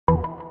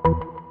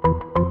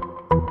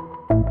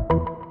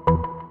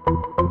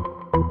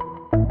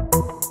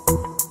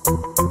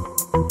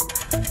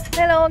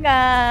Hello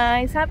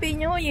guys! Happy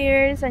New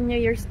Year sa New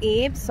Year's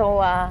Eve. So,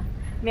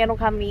 meron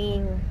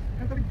kaming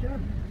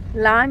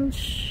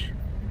lunch.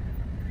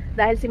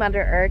 Dahil si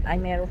Mother Earth ay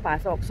meron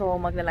pasok. So,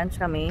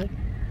 magla-lunch kami.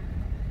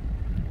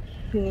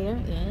 Here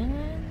in...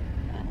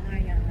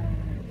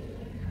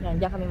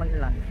 Yan, diyan kami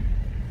magla-lunch.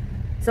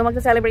 So,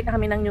 magsa-celebrate na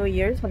kami ng New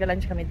Year's.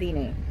 Magla-lunch kami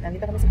din eh.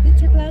 Nandito kami sa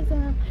Pizza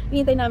Plaza.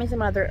 Hinintay namin si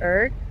Mother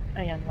Earth.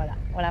 Ayan, wala.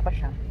 Wala pa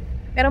siya.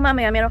 Pero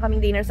mamaya, meron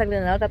kaming dinner sa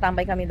Glenelg.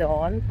 Tatambay kami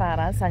doon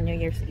para sa New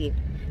Year's Eve.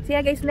 See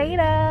ya guys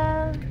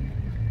later!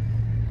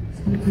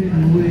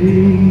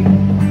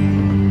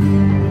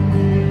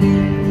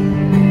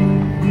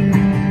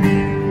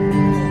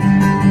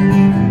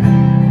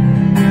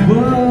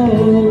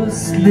 Whoa,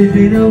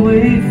 slipping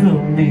away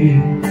from me.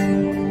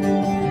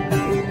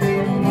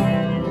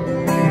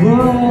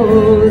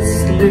 Whoa,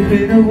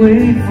 slipping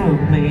away from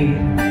me.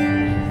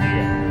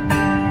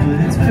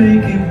 But it's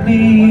breaking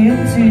me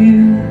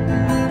into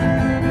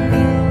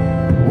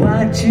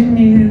watching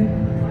you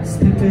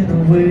slipping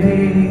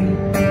away.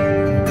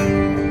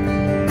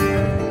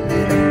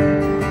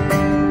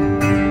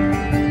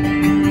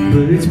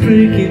 But it's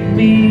breaking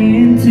me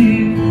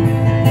into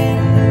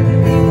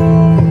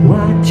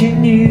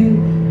watching you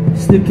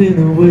slipping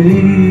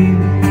away.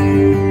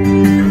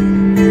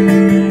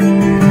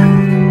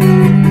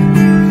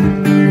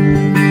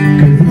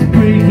 Cause it's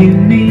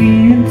breaking me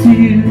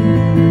into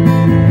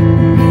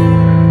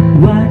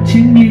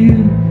watching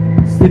you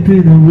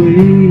slipping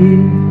away.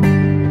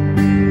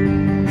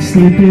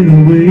 Slipping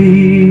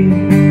away,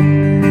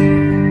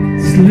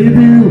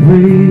 slipping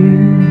away,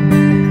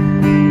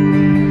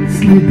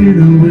 slipping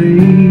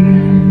away.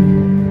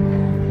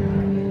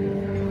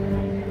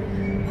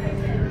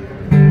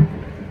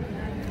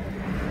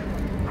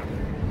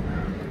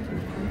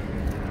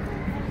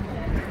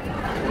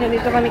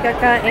 Dito kami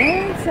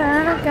kakain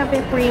sa Cafe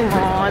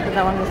Primo. Ito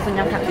daw ang gusto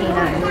niyang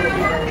kainan.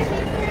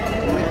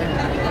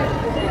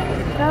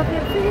 Cafe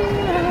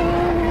Primo.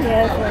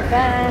 Yes, we're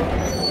back.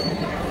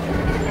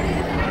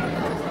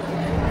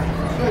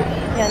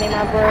 Yan yung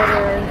mga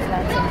burgers,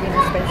 lots of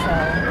dinner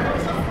special.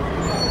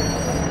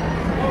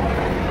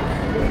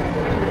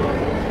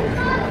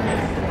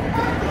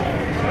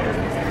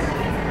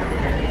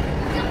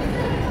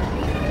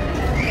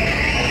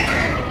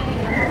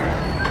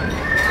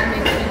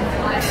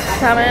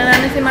 Sama na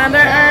namin si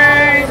Mother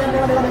Earth.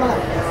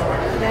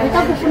 Ito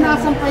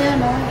pupunasan pa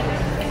yan, oh.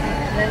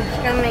 Lunch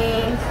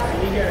kami.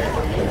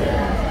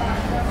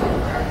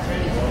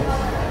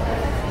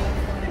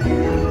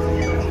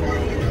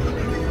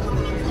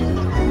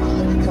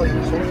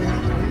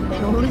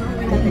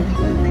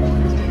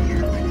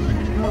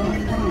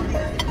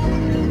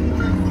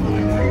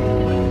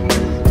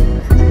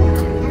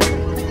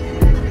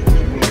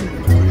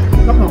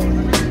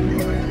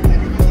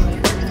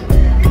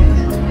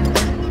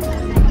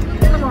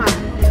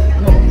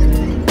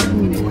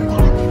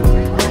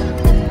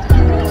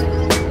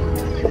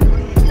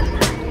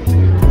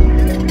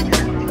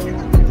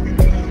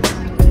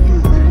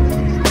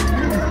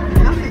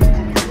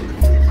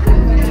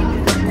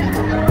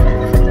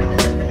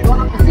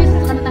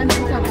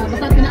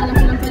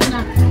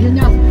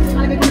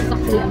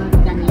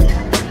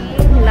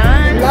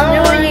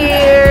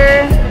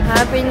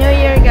 Happy New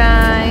Year,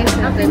 guys!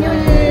 Happy New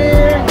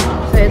Year!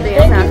 So, ito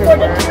yung Thank you for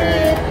the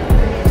treat,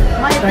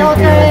 my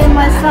daughter and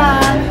my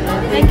son.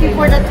 Thank you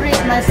for the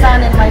treat, my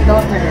son and my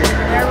daughter.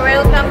 You're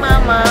welcome,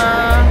 Mama!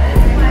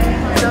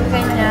 So,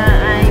 kanya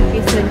ay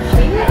fish and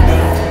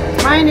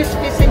chips. Mine is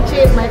fish and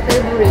chip, my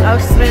favorite.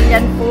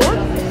 Australian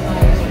food.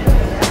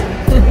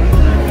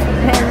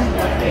 And,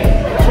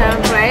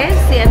 syempre,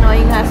 si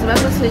annoying husband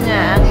gusto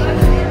niya ang...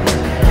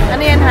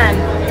 Ano yan, Han?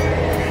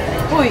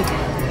 Uy!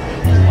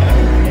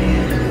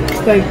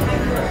 Steak.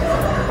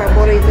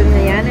 Paborito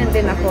niya yan, and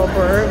then ako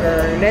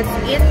burger. Let's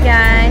eat,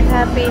 guys!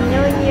 Happy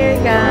New Year,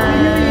 guys!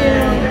 Happy New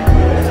Year!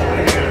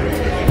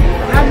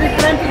 Happy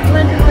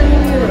 2021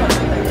 New Year!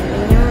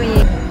 New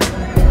Year!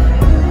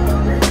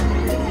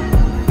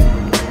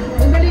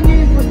 Tanggalin niyo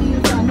yung puti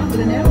yung sa ano,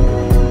 Glenelg?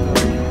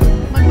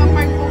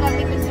 Magpapark po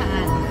kami kung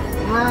saan.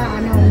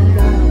 Ano,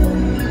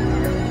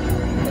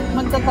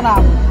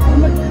 magta-trap.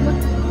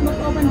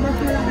 Mag-open bus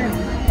na lang kayo.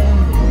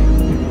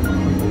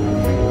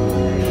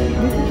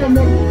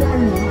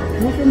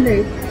 Motion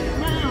Day.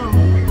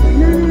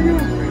 No.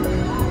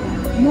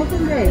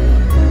 Motion Day.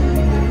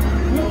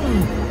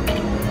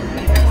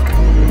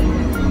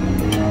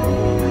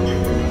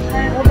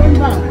 Open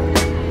ba?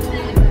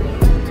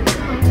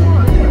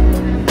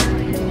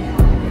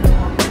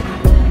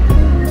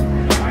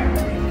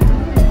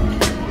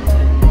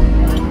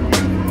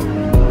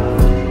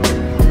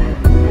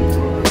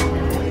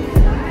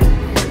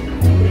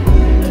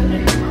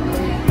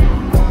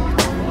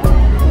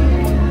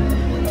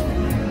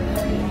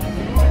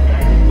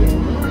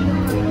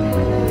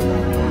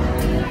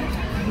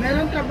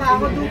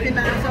 Ako doon,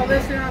 sa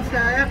Western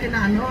Australia,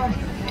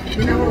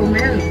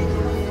 kina-Romel.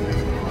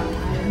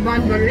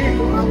 Banbury,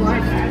 2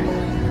 hours.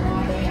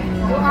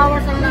 2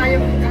 hours ang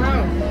layo ng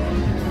car.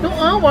 2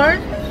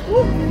 hours?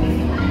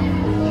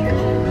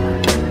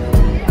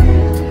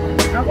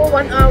 Ako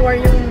 1 hour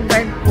yung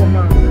drive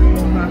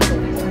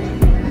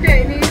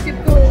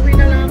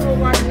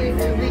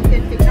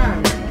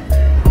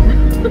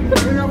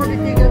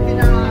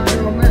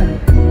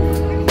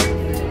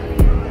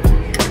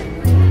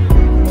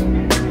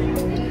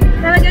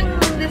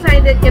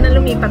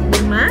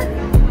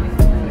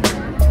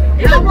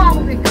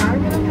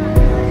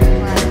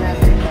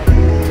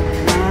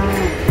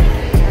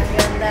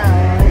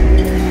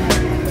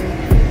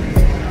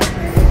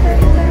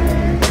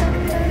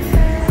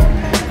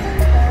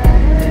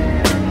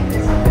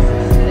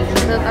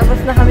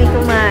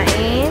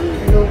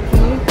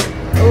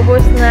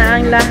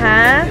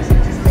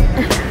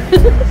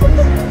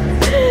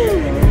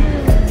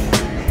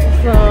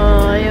So,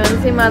 yun,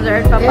 si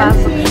Mother Earth,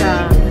 papasok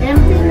siya.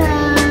 Empty na.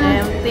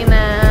 Empty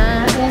na.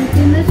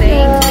 Empty na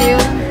siya.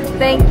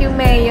 Thank you,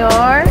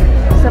 Mayor,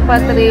 sa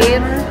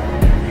patrit.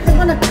 Saan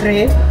ko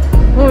nag-trip?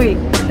 Uy,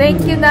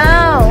 thank you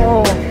now.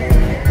 Oh.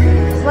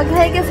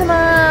 Mag-hi ka sa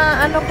mga,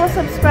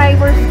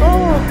 subscribers ko.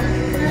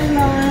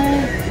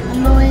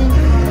 Annoying.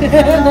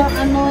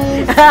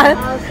 Annoying.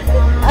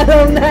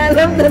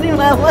 Alam na ni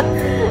Mama.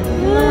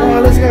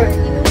 Oh, let's go.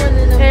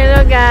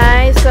 Hello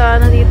guys, so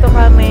nandito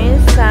kami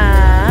sa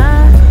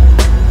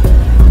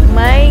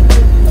Mike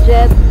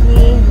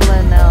Jetney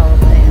Lanao.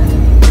 Ayan.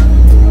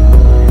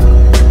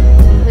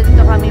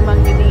 Dito kami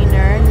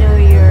mag-dinner, New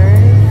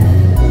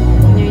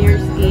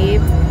Year's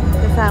Eve.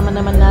 Kasama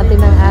naman natin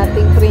ang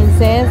ating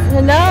princess.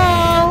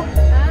 Hello!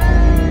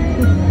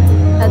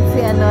 At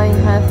si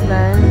yung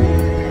husband.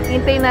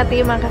 Hintayin natin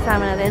yung mga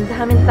kasama natin. Ang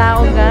daming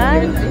tao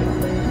guys.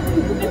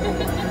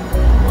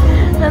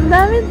 Ang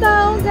daming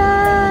tao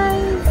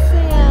guys.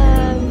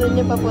 Ayan. Doon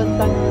yung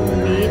papuntang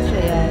beach.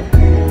 Ayan.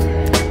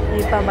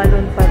 May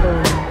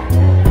pabalon-palon.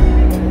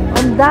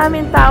 Ang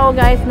daming tao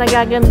guys.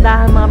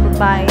 Nagagandahan mga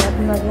babae at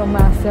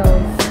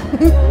nagmamuscles.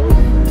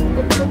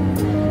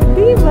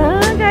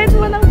 Diba? Kahit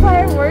walang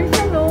fireworks,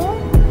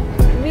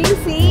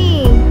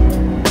 busy.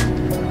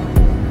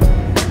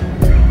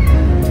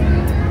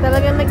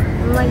 Talagang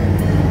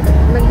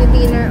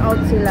nag-dinner out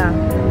sila.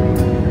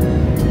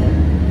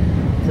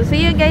 So,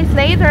 see you guys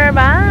later.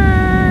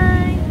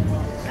 Bye!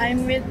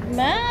 I'm with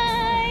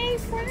my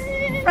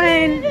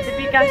friend.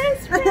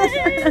 Best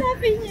friend.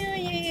 Happy New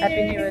Year.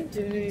 Happy New Year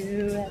to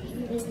you.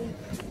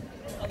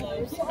 Hello.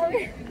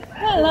 Sorry.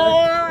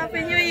 Hello.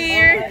 Happy New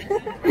Year.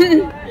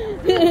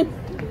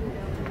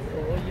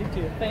 Oh, you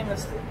too.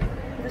 Famous.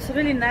 It's a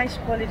really nice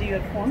quality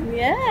your phone.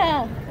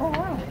 Yeah. Oh,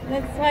 wow.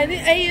 That's why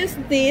I use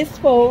this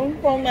phone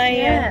for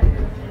my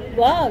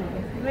vlog.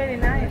 Very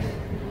nice.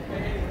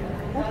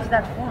 What is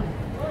that phone?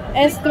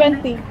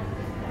 S20.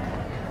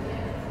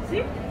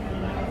 See?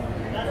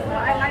 Oh,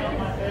 I like it.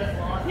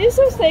 You're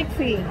so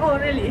sexy. Oh,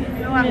 really?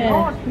 No, I'm Yeah.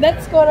 not. That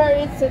color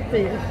is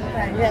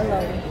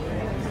yellow.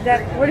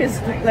 What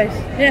is the place?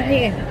 Yeah,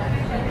 here.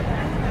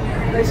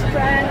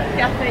 Restaurant,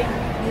 cafe.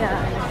 Yeah.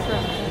 So,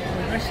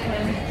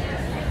 Restaurant.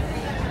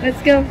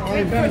 let's go.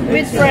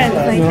 With friends,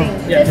 I think.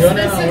 That's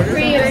the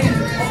Supreme.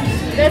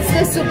 That's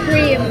the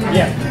Supreme.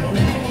 Yeah.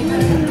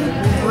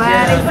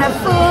 Where is the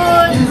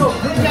food?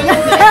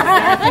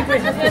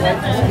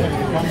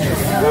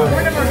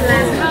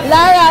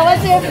 Lara,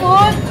 what's your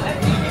food?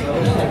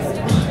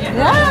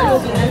 Wow.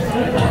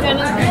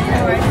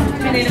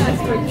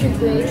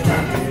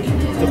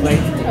 The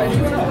plate.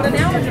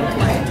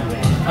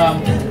 I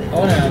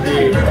wanna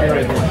be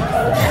everything.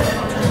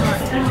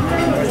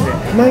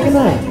 Kumain ka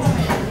na.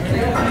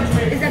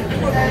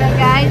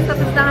 Guys,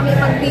 tapos na kami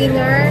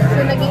pag-dinner.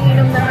 So,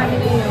 nag-iinom na